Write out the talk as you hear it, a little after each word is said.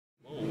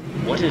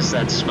What is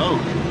that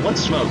smoke? What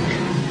smoke?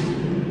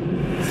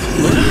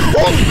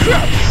 Holy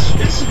crap!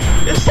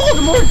 It's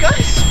Voldemort,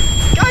 guys!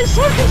 Guys,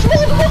 look, it's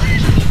Voldemort!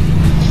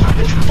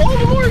 It's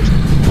Voldemort!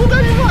 Well,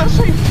 that is last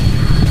name!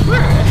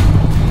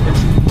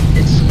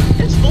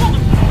 It's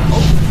Voldemort!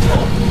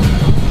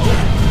 Oh,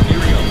 here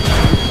we go.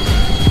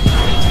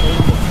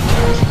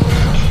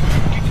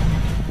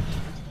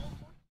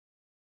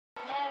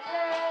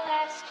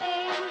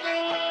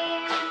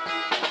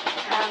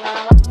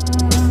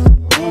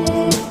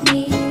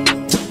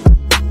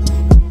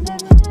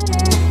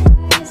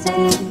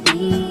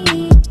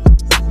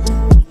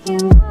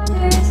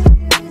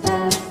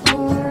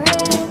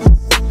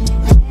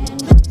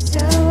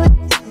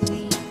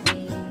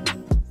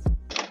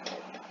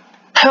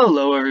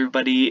 Hello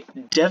everybody,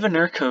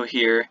 Devinurco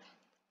here,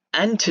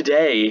 and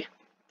today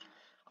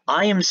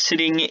I am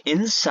sitting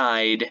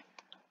inside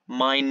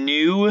my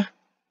new,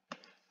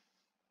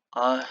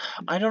 I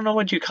don't know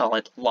what you call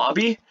it,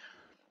 lobby,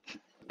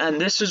 and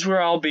this is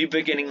where I'll be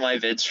beginning my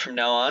vids from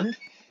now on,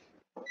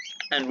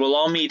 and we'll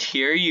all meet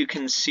here. You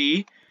can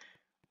see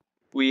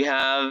we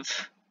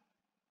have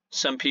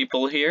some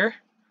people here,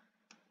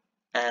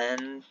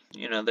 and,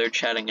 you know, they're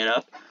chatting it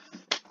up.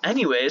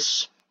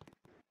 Anyways,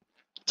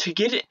 to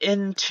get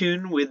in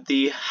tune with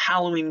the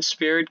Halloween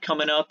spirit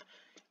coming up,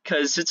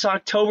 because it's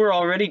October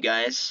already,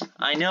 guys.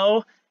 I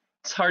know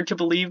it's hard to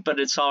believe, but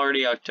it's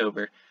already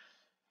October.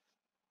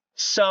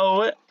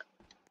 So,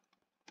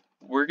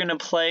 we're going to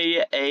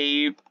play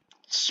a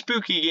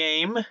spooky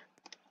game.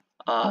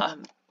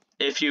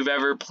 If you've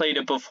ever played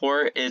it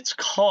before, it's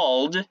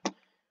called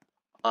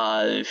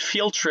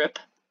Field Trip.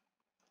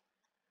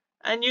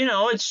 And, you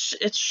know, it's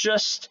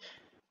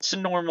a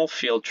normal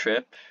field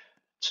trip.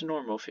 It's a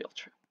normal field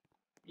trip.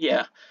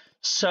 Yeah,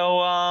 so,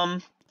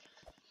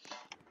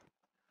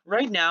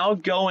 right now,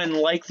 go and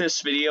like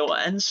this video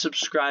and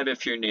subscribe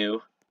if you're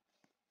new.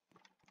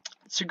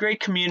 It's a great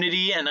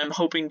community, and I'm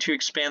hoping to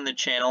expand the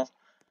channel.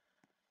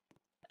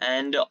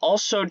 And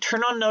also,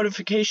 turn on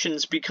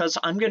notifications, because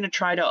I'm going to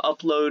try to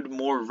upload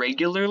more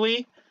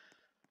regularly.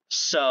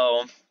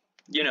 So,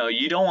 you know,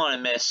 you don't want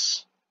to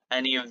miss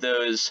any of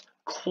those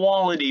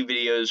quality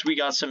videos. We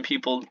got some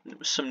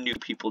new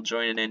people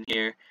joining in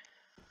here.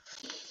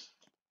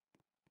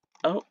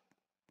 Oh,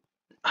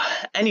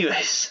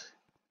 anyways,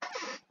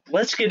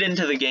 let's get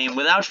into the game.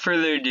 Without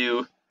further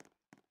ado,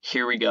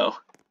 here we go.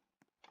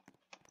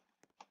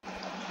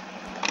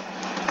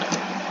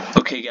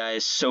 Okay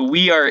guys, so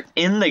we are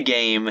in the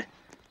game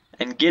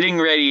and getting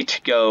ready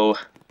to go.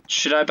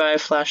 Should I buy a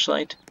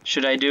flashlight?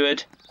 Should I do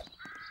it?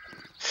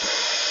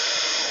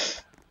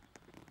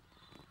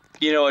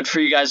 You know what, for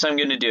you guys, I'm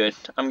gonna do it.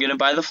 I'm gonna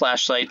buy the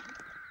flashlight,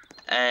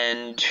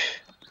 and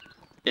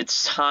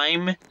it's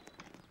time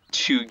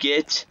to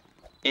get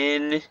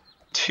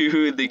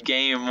into the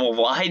game.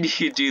 Why do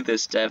you do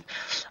this, Dev?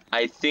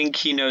 I think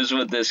he knows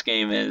what this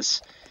game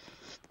is.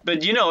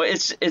 But you know,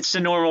 it's a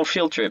normal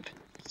field trip.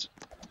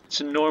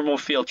 It's a normal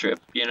field trip,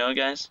 you know,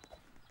 guys?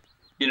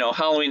 You know,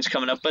 Halloween's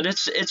coming up, but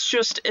it's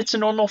a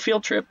normal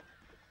field trip.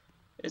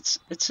 It's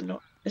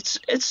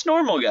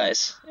normal,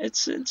 guys.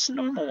 It's a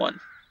normal one.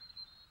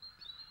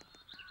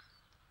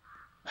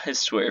 I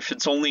swear, if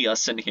it's only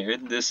us in here,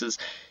 this is,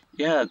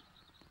 yeah,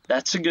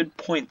 that's a good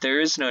point.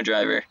 There is no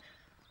driver.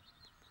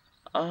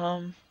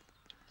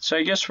 So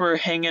I guess we're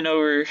hanging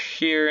over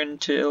here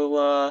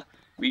until,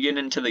 we get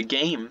into the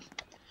game.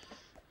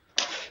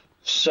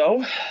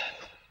 So,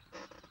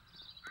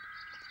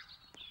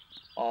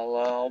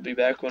 I'll be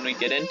back when we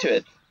get into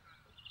it.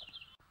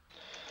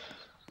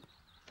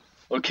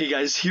 Okay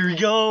guys, here we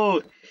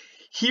go!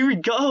 Here we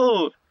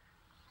go!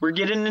 We're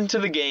getting into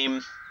the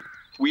game.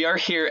 We are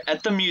here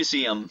at the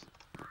museum.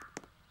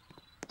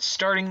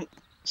 Starting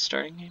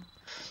game?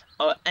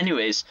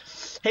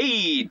 Anyways.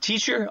 Hey,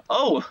 teacher!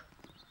 Oh!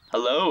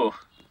 Hello.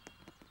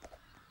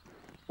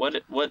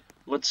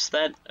 What's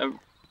that?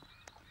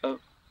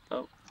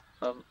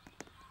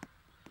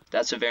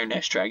 That's a very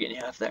nice dragon you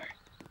have there.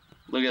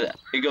 Look at that.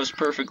 It goes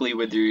perfectly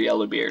with your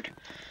yellow beard.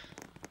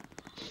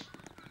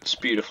 It's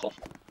beautiful.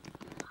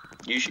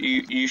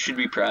 You should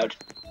be proud.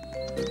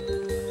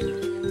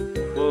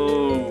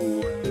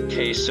 Whoa.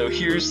 Okay, so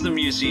here's the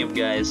museum,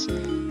 guys.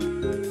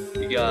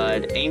 We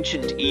got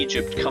Ancient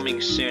Egypt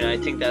coming soon. I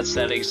think that's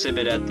that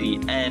exhibit at the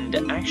end.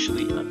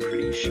 Actually, I'm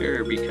pretty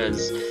sure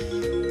because I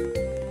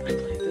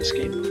played this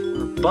game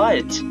before.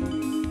 But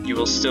you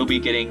will still be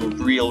getting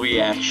real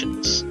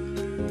reactions.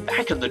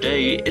 Back in the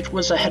day, it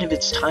was ahead of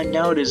its time.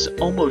 Now it is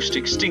almost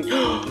extinct.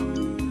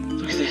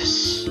 Look at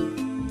this.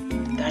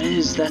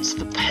 That's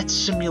the Pet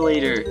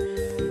Simulator.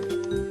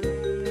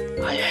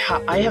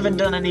 I haven't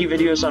done any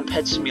videos on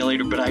Pet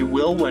Simulator, but I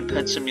will when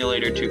Pet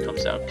Simulator 2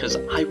 comes out, because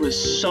I was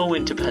so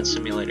into Pet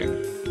Simulator.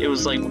 It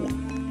was like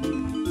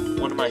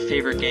one of my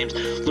favorite games.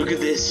 Look at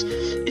this.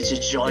 It's a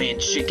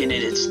giant chicken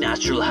in its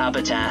natural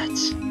habitat.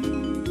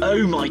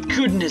 Oh my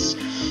goodness.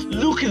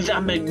 Look at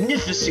that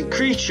magnificent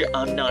creature.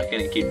 I'm not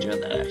gonna keep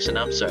doing that accent.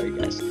 I'm sorry,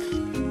 guys.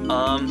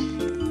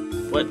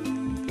 What?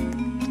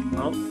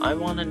 Oh, I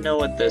want to know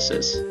what this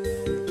is.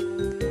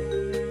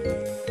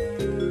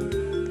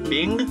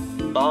 Bing?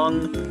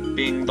 Bong,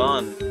 bing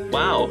bong.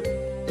 Wow.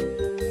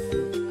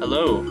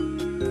 Hello.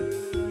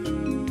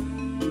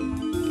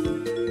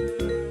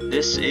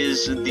 This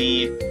is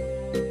the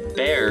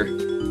bear.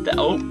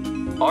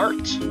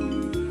 Art.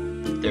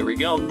 There we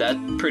go. That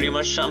pretty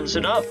much sums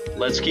it up.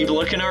 Let's keep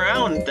looking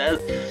around.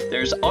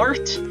 There's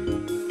art,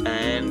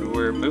 and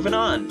we're moving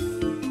on.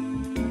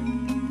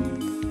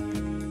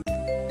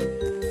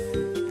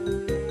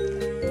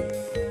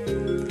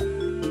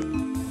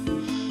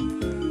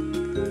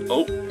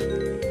 Oh,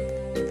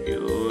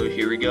 yo,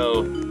 here we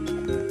go.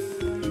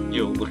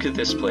 Yo, look at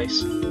this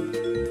place.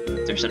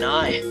 There's an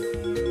eye.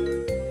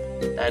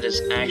 That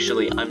is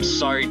actually, I'm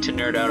sorry to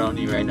nerd out on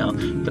you right now,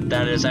 but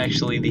that is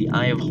actually the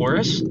Eye of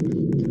Horus.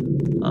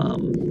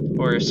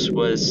 Horus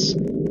was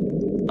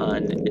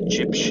an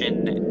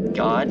Egyptian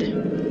god.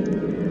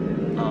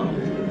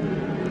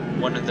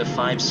 One of the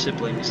 5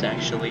 siblings,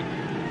 actually,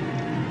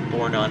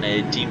 born on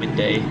a demon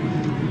day.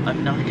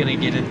 I'm not gonna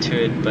get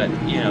into it, but,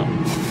 you know.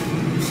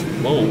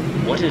 Whoa,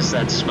 what is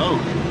that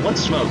smoke? What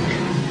smoke?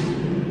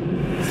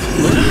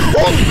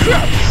 Holy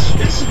crap!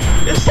 It's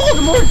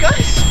Voldemort,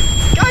 guys!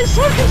 Guys,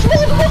 look, it's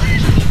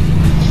Voldemort!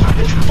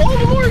 It's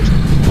Voldemort!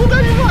 Well,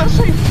 that is not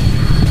safe!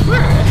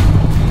 Where?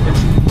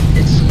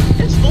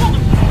 It's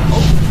Voldemort!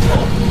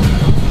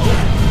 Oh,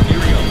 here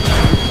we go.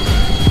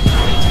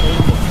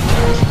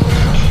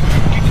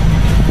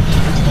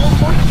 It's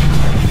Voldemort!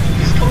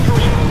 He's coming for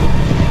me!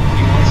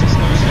 He wants his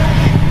nose back.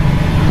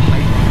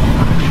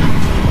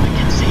 I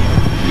can see him.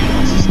 He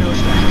wants his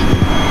nose back.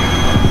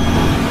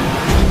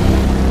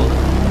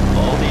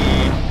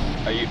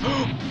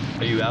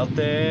 Are you out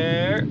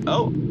there?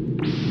 Oh!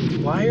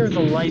 Why are the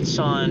lights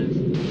on?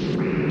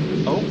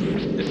 Oh,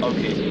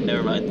 okay,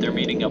 never mind. They're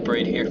meeting up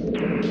right here.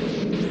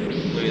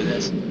 Look at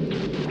this.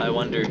 I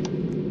wonder,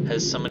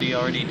 has somebody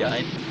already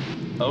died?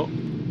 Oh,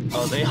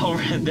 they all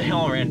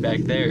ran back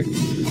there.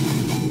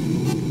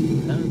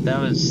 That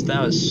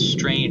was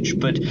strange,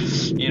 but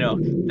you know,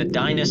 the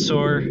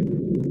dinosaur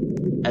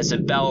as a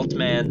belt,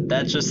 man,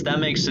 that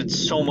makes it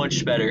so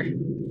much better.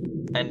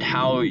 And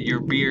how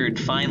your beard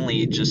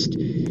finally just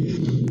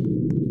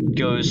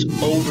goes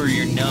over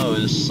your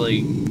nose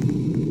like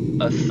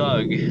a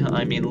thug.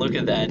 I mean, look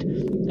at that.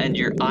 And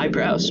your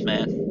eyebrows,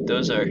 man.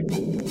 Those are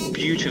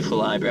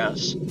beautiful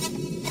eyebrows.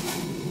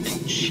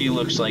 And she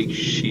looks like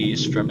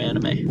she's from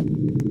anime.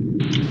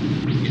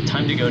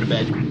 Time to go to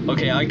bed.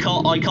 Okay, I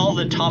call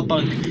the top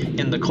bunk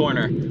in the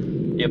corner.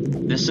 Yep,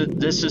 this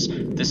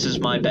is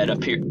my bed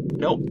up here.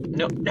 No.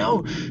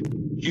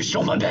 You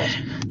stole my bed.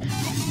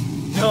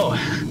 No.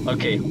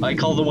 Okay, I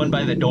call the one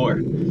by the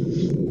door.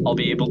 I'll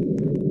be able.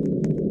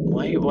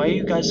 Why are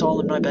you guys all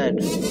in my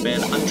bed?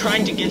 Man, I'm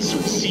trying to get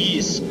some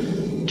C's.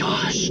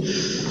 Gosh.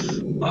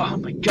 Oh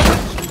my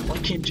god. Why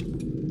can't you?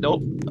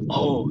 Nope.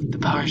 Oh, the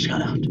power's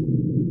gone out.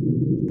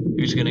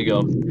 Who's gonna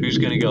go? Who's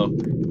gonna go?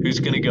 Who's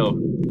gonna go?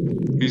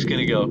 Who's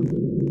gonna go?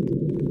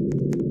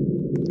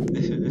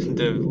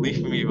 They're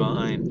leaving me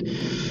behind.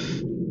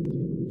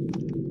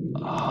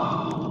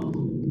 Oh.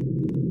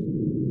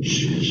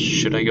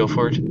 Should I go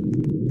for it?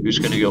 Who's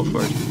gonna go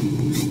for it?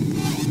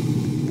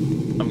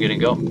 I'm gonna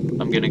go.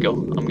 I'm gonna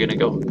go.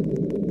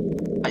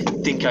 I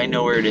think I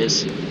know where it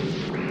is.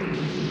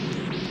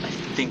 I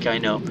think I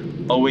know.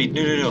 Oh wait,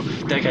 no.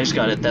 That guy's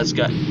got it.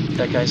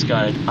 That guy's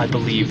got it. I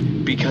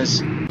believe,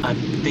 because I'm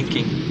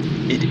thinking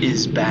it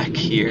is back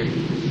here.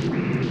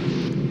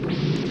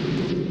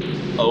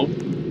 Oh.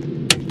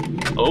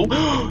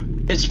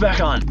 It's back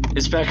on.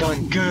 It's back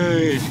on.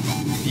 Good.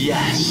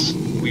 Yes,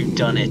 we've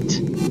done it.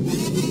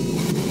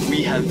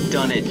 We have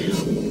done it.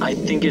 I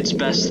think it's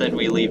best that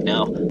we leave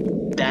now.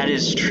 That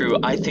is true.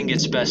 I think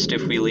it's best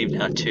if we leave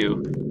now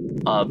too,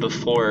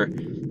 before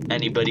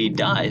anybody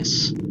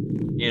dies.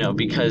 You know,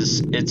 because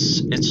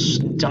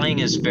dying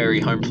is very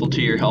harmful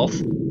to your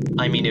health.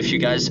 I mean, if you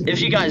guys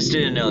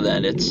didn't know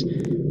that, it's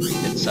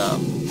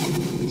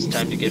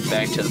time to get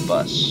back to the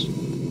bus.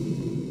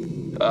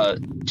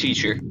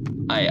 Teacher,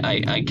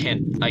 I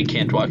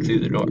can't walk through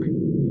the door.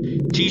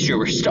 Teacher,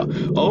 we're stuck.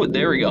 Oh,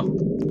 there we go.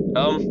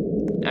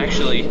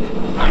 Actually,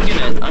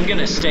 I'm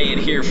gonna stay in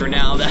here for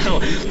now.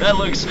 That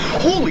looks.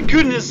 Holy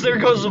goodness! There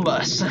goes the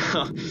bus.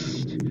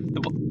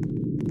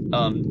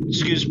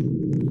 Excuse,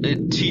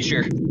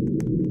 teacher.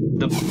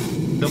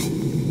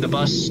 The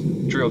bus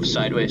drove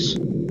sideways.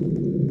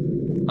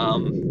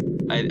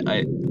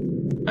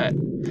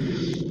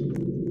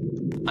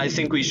 I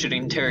think we should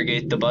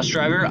interrogate the bus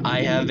driver.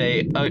 I have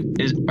a.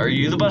 Are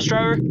you the bus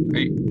driver?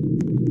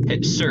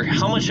 Hey, sir,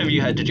 how much have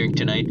you had to drink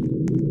tonight?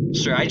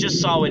 Sir, I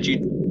just saw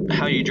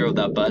how you drove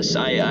that bus.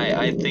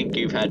 I think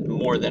you've had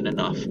more than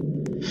enough.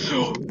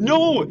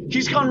 No!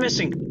 He's gone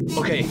missing!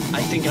 Okay,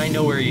 I think I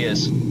know where he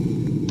is.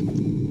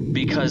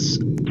 Because,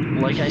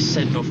 like I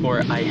said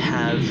before, I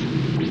have...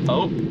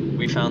 Oh,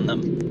 we found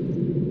them.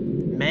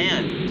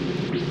 Man,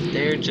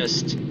 they're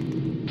just...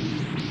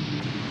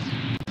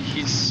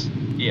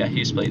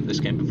 He's played this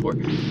game before.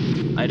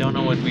 I don't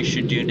know what we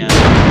should do now.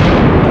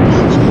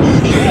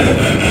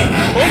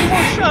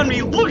 Voldemort found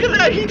me! Look at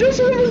that! He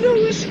doesn't have a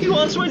nose! He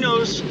wants my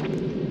nose!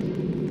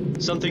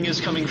 Something is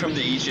coming from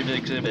the Egypt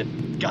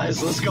exhibit.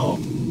 Guys, let's go.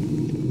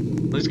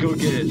 Let's go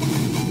get it.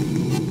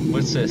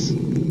 What's this?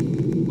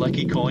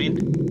 Lucky coin?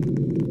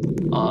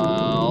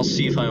 I'll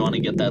see if I want to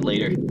get that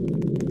later.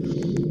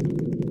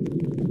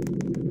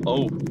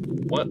 Oh,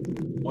 what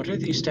are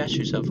these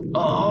statues of?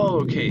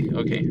 Oh, okay.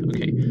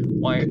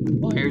 Why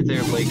are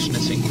their legs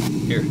missing?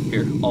 Here,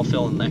 I'll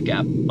fill in that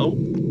gap. Oh,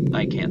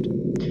 I can't.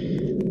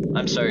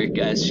 I'm sorry,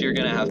 guys. You're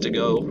gonna have to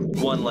go.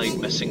 One leg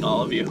missing,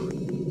 all of you.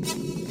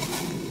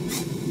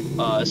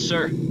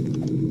 Sir,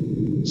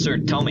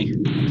 tell me.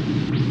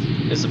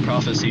 Is the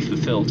prophecy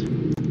fulfilled?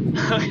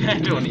 I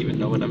don't even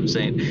know what I'm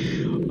saying.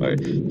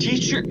 Alright.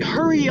 Teacher,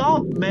 hurry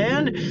up,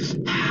 man!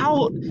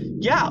 How?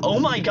 Yeah, oh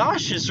my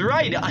gosh, is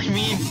right. I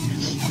mean,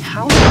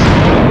 how slow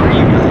are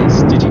you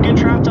guys? Did you get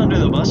trapped under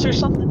the bus or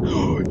something?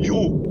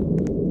 Yo!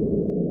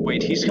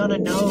 Wait, he's got a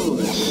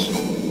nose.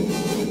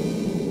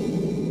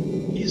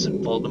 He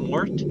isn't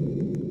Voldemort?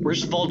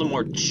 Where's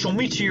Voldemort? Show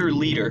me to your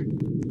leader.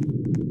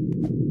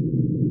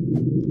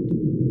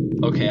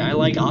 Okay, I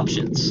like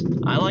options.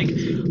 I like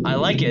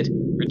it.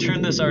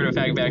 Return this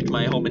artifact back to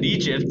my home in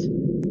Egypt.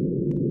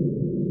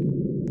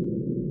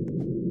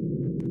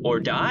 Or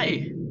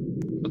die.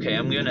 Okay,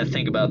 I'm gonna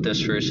think about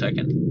this for a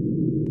second.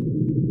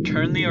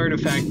 Turn the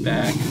artifact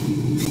back.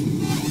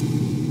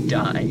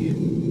 Die.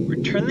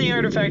 Return the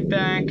artifact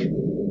back.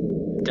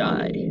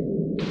 Die.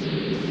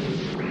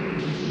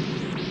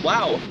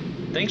 Wow.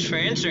 Thanks for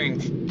answering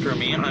for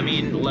me. I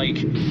mean,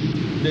 like,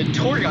 the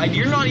tour guide,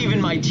 you're not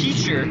even my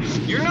teacher.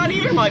 You're not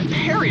even my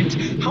parent.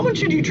 How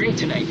much did you drink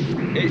tonight?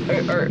 Did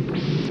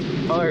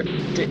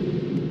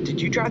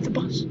you drive the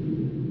bus?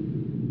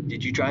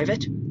 Did you drive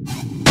it? Did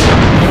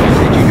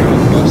you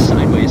drive the bus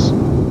sideways?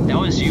 That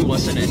was you,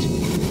 wasn't it?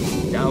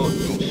 That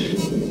was...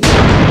 I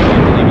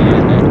can't believe you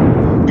did that.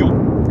 Yo,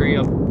 hurry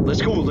up.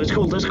 Let's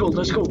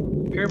go.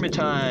 Pyramid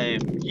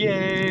time.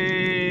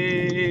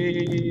 Yay!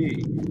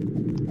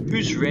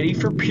 Who's ready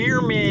for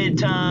pyramid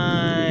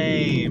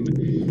time?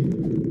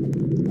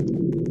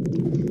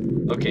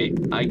 Okay,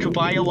 I could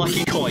buy a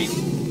lucky coin,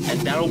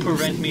 and that'll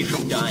prevent me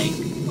from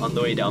dying on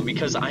the way down,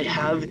 because I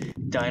have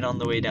died on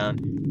the way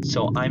down.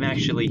 So I'm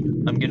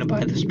gonna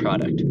buy this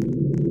product.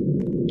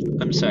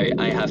 I'm sorry,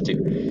 I have to.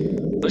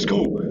 Let's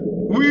go.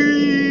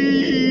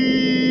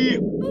 Whee!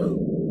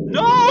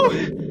 No!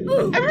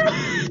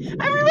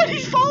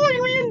 Everybody's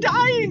following me and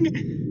dying!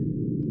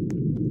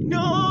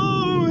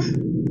 No!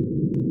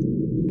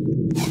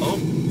 Oh,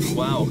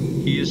 wow.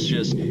 He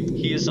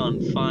is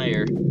on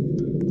fire.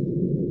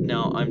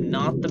 Now, I'm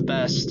not the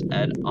best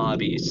at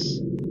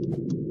obbies.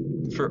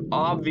 For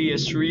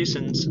obvious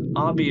reasons,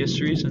 I'm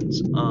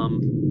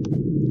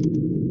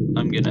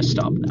gonna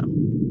stop now.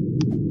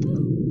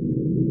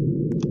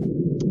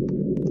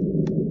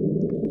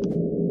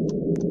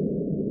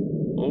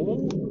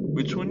 Oh,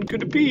 which one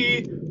could it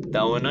be?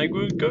 That one I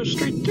would go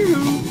straight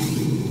through.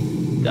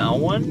 That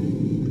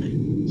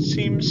one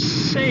seems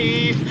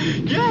safe.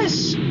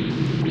 Yes!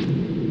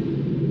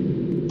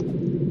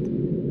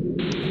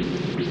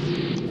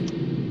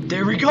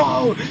 There we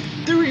go!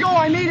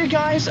 I made it,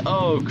 guys!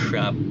 Oh,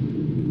 crap.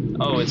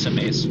 Oh, it's a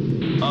maze.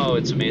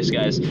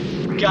 Guys.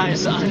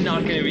 Guys, I'm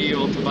not gonna be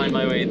able to find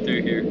my way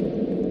through here.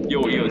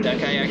 Yo, that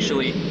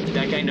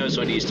guy knows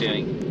what he's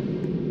doing.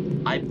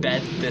 I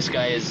bet this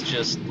guy is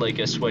just like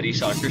a sweaty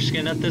soccer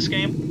skin at this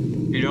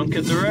game. You don't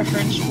get the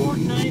reference,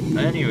 Fortnite?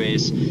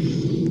 Anyways.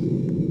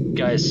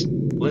 Guys,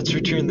 let's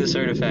return this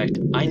artifact.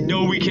 I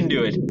know we can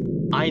do it.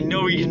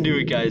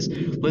 Guys.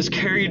 Let's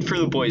carry it for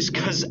the boys,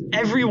 cause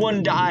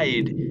everyone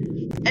died.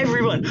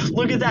 Everyone,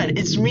 look at that.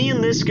 It's me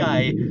and this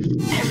guy.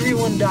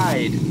 Everyone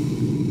died.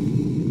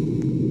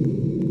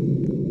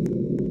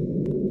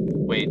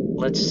 Wait,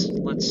 let's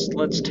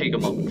take a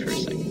moment for a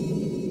second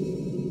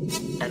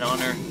and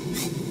honor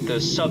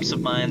those subs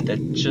of mine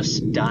that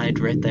just died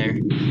right there.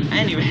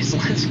 Anyways,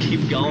 let's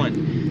keep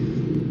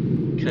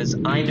going, cause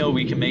I know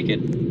we can make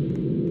it.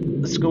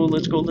 Let's go.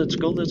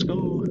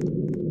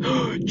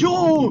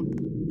 Yo!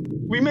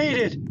 We made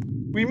it!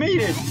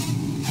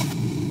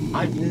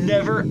 I've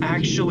never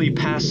actually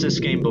passed this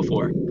game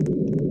before.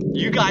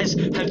 You guys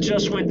have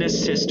just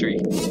witnessed history.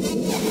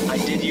 I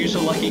did use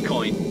a lucky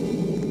coin.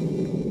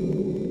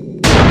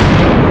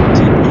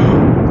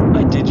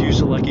 I did use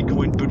a lucky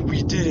coin, but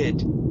we did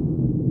it.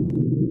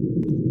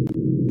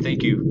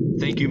 Thank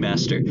you,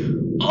 master.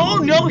 Oh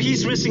no,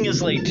 he's missing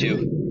his leg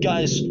too.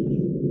 Guys,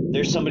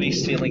 there's somebody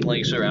stealing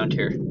legs around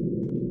here.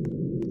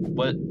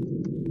 What?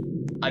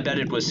 I bet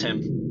it was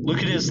him. Look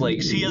at his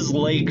legs. He has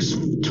legs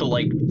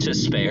to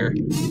spare.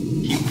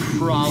 He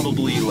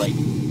probably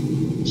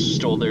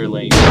stole their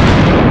legs.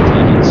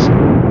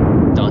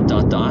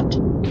 Dot.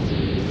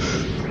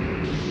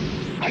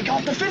 I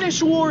got the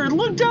finish award.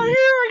 Look down here.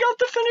 I got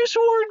the finish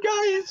award,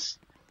 guys.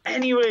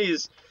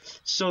 Anyways,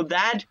 so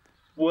that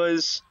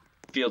was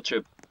field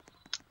trip.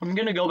 I'm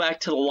gonna go back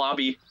to the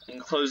lobby and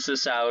close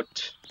this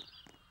out.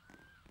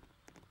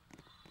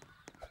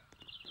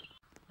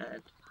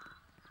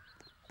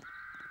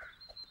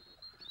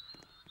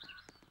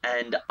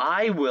 And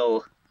I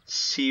will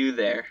see you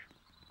there.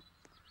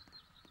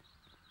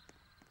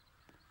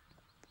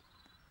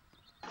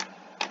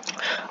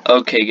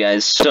 Okay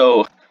guys,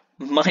 so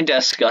my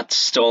desk got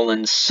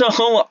stolen,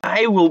 so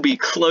I will be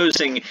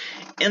closing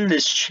in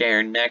this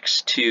chair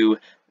next to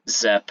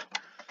Zep.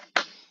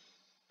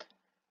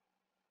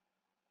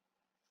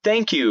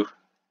 Thank you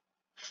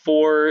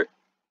for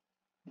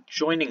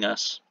joining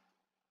us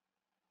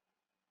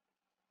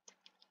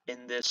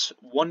in this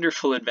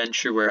wonderful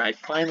adventure where I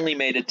finally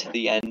made it to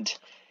the end.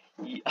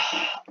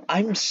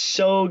 I'm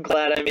so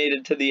glad I made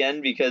it to the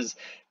end because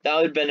that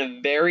would have been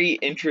a very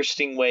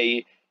interesting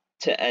way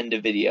to end a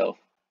video.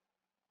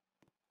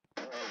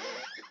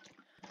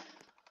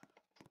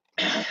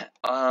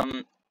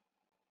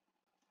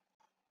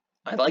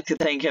 I'd like to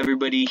thank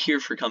everybody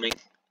here for coming,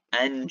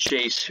 and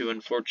Jace, who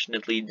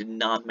unfortunately did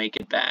not make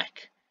it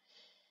back.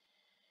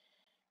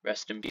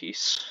 Rest in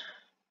peace.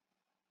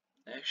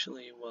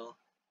 Actually, well,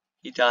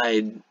 he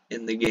died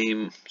in the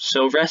game,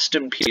 so rest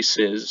in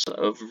pieces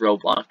of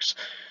Roblox.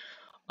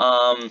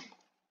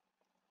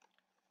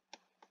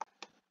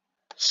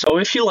 So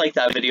if you like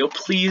that video,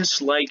 please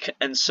like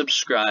and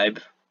subscribe,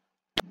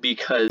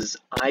 because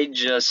I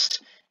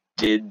just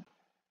did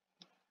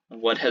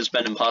what has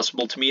been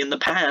impossible to me in the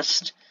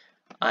past.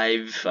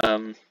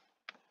 Yeah.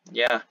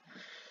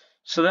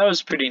 So that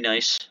was pretty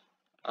nice.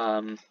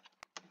 Turn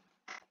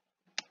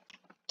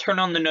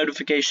on the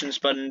notifications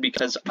button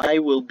because I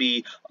will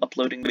be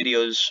uploading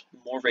videos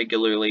more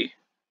regularly.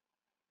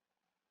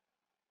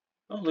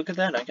 Oh, look at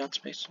that, I got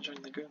space to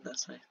join the group,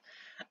 that's nice.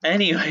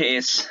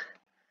 Anyways,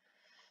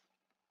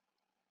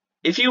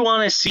 if you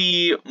want to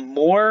see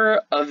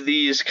more of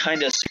these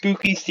kind of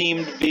spooky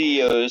themed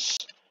videos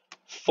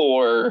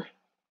for,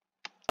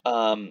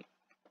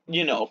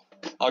 you know,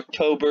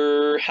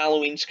 October,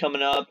 Halloween's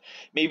coming up,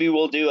 maybe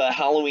we'll do a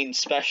Halloween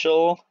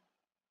special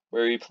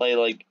where we play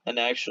like an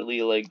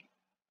actually like,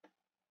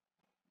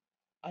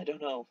 I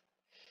don't know,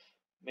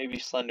 maybe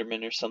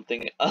Slenderman or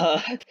something.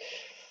 I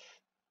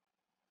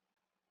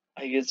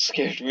get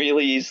scared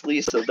really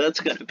easily, so that's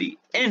gonna be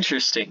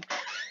interesting.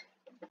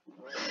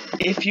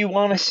 If you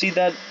want to see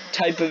that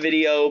type of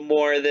video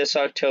more this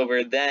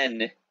October,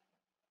 then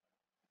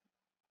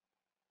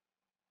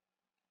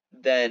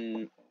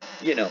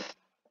you know,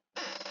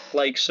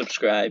 like,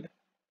 subscribe,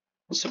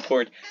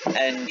 support,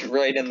 and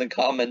write in the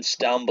comments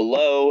down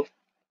below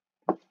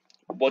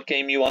what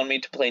game you want me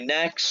to play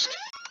next.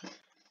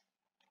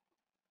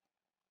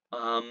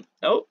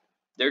 Oh,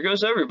 there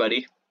goes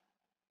everybody.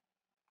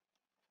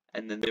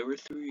 And then there were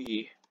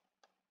 3.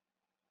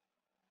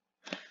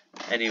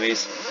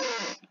 Anyways,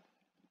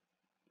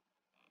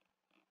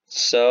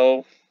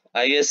 so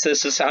I guess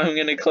this is how I'm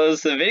gonna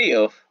close the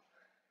video.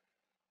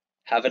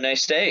 Have a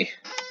nice day.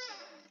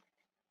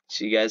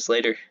 See you guys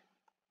later.